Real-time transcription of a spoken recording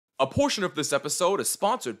A portion of this episode is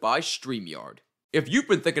sponsored by StreamYard. If you've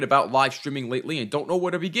been thinking about live streaming lately and don't know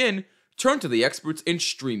where to begin, turn to the experts in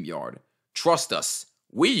StreamYard. Trust us,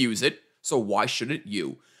 we use it, so why shouldn't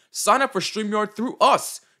you? Sign up for StreamYard through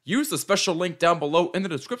us. Use the special link down below in the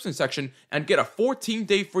description section and get a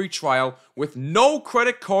 14-day free trial with no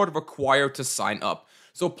credit card required to sign up.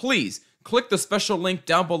 So please, click the special link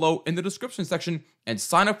down below in the description section and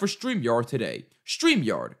sign up for StreamYard today.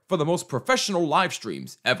 StreamYard, for the most professional live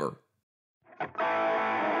streams ever.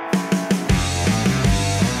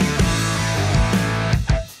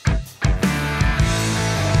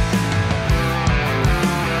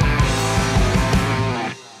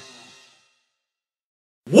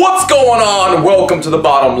 What's going on? Welcome to The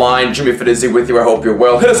Bottom Line. Jimmy Fidizzi with you. I hope you're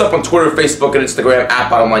well. Hit us up on Twitter, Facebook, and Instagram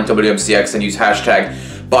at BottomLineWMCX and use hashtag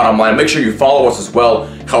BottomLine. Make sure you follow us as well.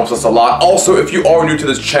 Helps us a lot. Also, if you are new to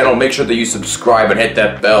this channel, make sure that you subscribe and hit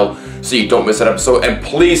that bell so you don't miss an episode. And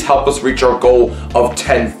please help us reach our goal of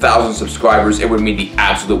 10,000 subscribers. It would mean the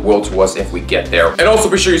absolute world to us if we get there. And also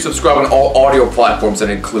be sure you subscribe on all audio platforms that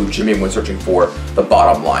include Jimmy when searching for The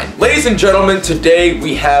Bottom Line. Ladies and gentlemen, today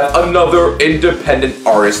we have another independent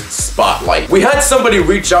artist spotlight. We had somebody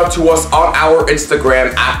reach out to us on our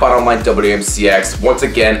Instagram at BottomLineWMCX, once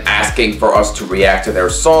again asking for us to react to their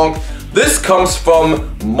song. This comes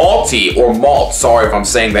from Malty, or Malt, sorry if I'm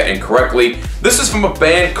saying that incorrectly. This is from a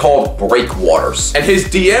band called Breakwaters. And his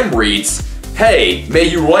DM reads, "Hey, may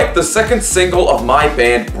you like the second single of my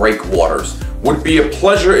band Breakwaters. Would be a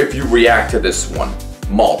pleasure if you react to this one.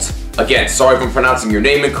 Malt." Again, sorry if I'm pronouncing your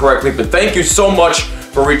name incorrectly, but thank you so much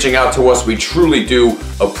for reaching out to us. We truly do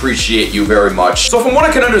appreciate you very much. So from what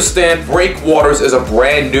I can understand, Breakwaters is a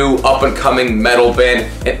brand new up-and-coming metal band,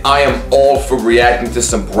 and I am all for reacting to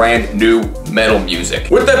some brand new metal music.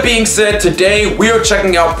 With that being said, today we are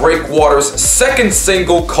checking out Breakwaters' second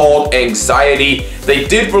single called Anxiety. They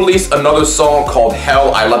did release another song called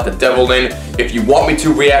Hell, I Let the Devil In. If you want me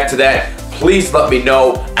to react to that, please let me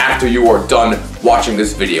know after you are done watching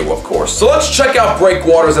this video, of course. So let's check out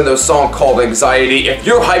Breakwaters and their song called Anxiety. If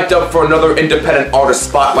you're hyped up for another independent artist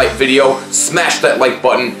spotlight video, smash that like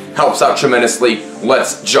button, helps out tremendously.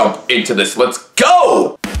 Let's jump into this. Let's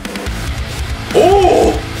go!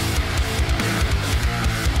 Ooh!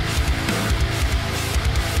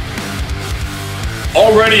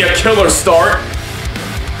 Already a killer start.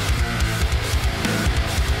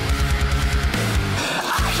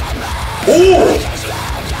 Ooh!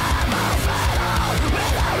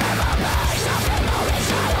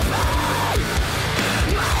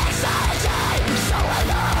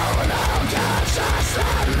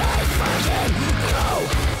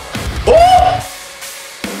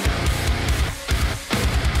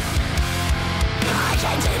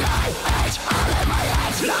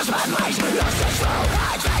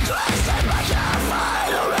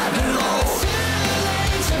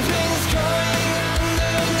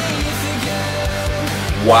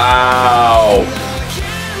 Wow.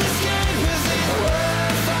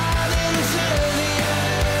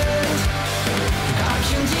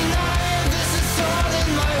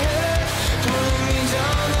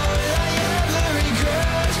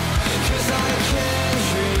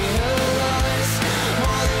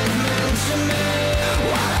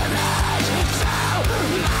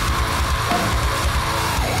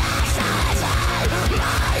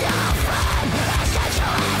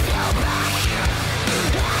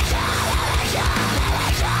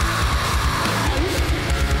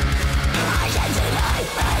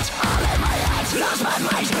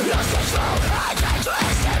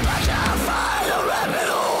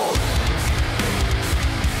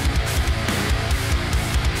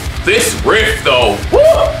 This riff though,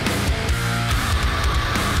 woo!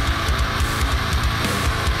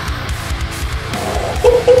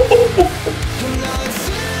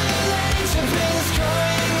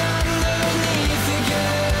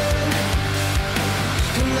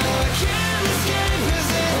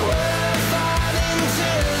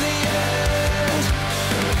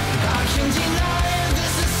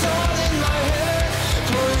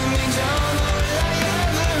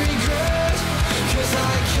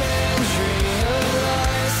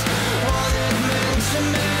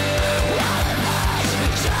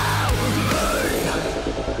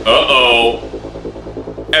 Uh-oh.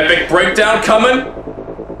 Epic breakdown coming?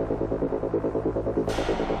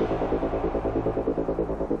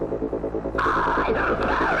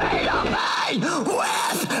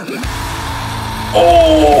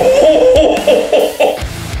 Oh!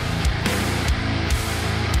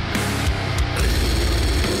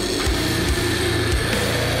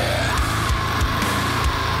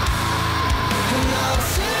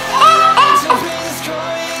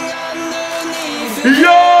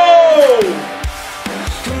 Yo!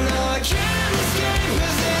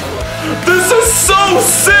 is so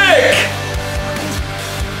sick!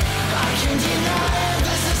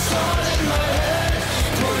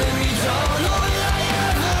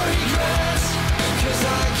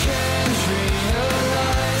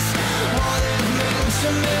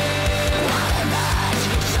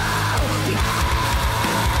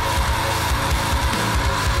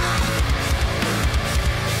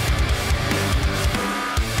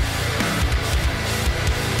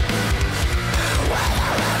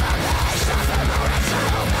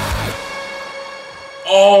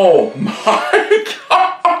 Oh my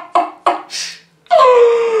gosh.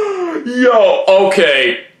 Yo,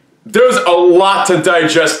 okay. There's a lot to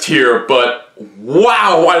digest here, but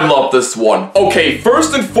wow, I love this one. Okay,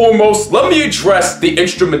 first and foremost, let me address the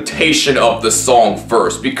instrumentation of the song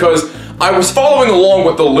first, because I was following along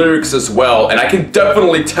with the lyrics as well, and I can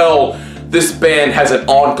definitely tell this band has an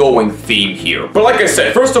ongoing theme here. But like I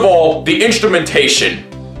said, first of all, the instrumentation.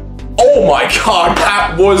 Oh my god,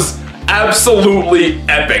 that was absolutely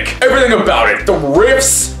epic. Everything about it. The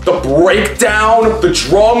riffs, the breakdown, the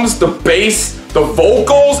drums, the bass, the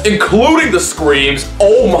vocals, including the screams.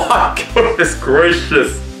 Oh my goodness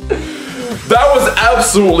gracious. That was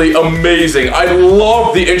absolutely amazing. I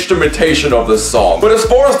love the instrumentation of this song. But as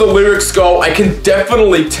far as the lyrics go, I can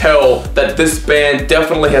definitely tell that this band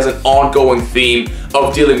definitely has an ongoing theme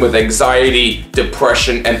of dealing with anxiety,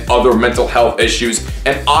 depression, and other mental health issues,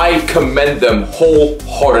 and I commend them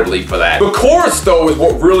wholeheartedly for that. The chorus, though, is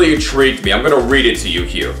what really intrigued me. I'm gonna read it to you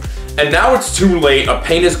here. And now it's too late, a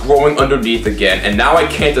pain is growing underneath again, and now I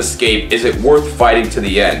can't escape, is it worth fighting to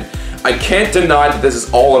the end? I can't deny that this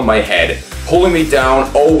is all in my head, pulling me down,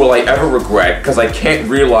 oh will I ever regret, because I can't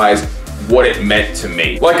realize what it meant to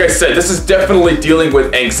me. Like I said, this is definitely dealing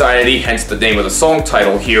with anxiety, hence the name of the song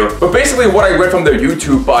title here, but basically what I read from their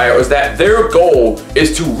YouTube bio is that their goal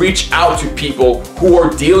is to reach out to people who are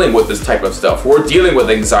dealing with this type of stuff, who are dealing with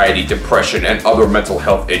anxiety, depression, and other mental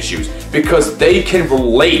health issues, because they can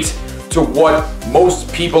relate to what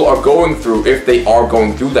most people are going through if they are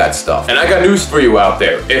going through that stuff. And I got news for you out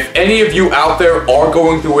there. If any of you out there are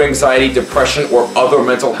going through anxiety, depression, or other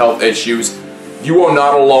mental health issues, you are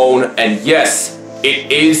not alone, and yes,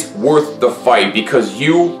 it is worth the fight because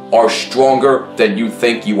you are stronger than you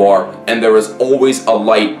think you are, and there is always a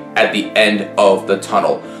light at the end of the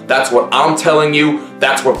tunnel. That's what I'm telling you,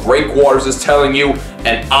 that's what Breakwaters is telling you,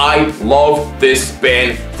 and I love this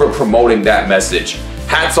band for promoting that message.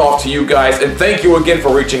 Hats off to you guys, and thank you again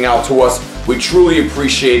for reaching out to us. We truly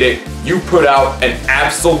appreciate it. You put out an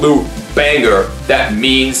absolute banger that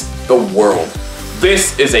means the world.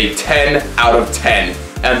 This is a 10 out of 10,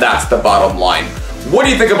 and that's the bottom line. What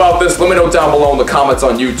do you think about this? Let me know down below in the comments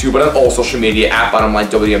on YouTube and on all social media at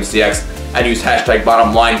BottomlineWMCX, and use hashtag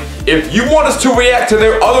BottomLine. If you want us to react to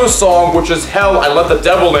their other song, which is Hell, I Let the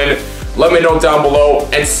Devil In, let me know down below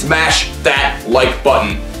and smash that like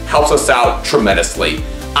button. Helps us out tremendously.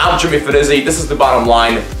 I'm Jimmy Finizzi, this is The Bottom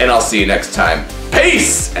Line, and I'll see you next time.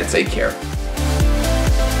 Peace, and take care.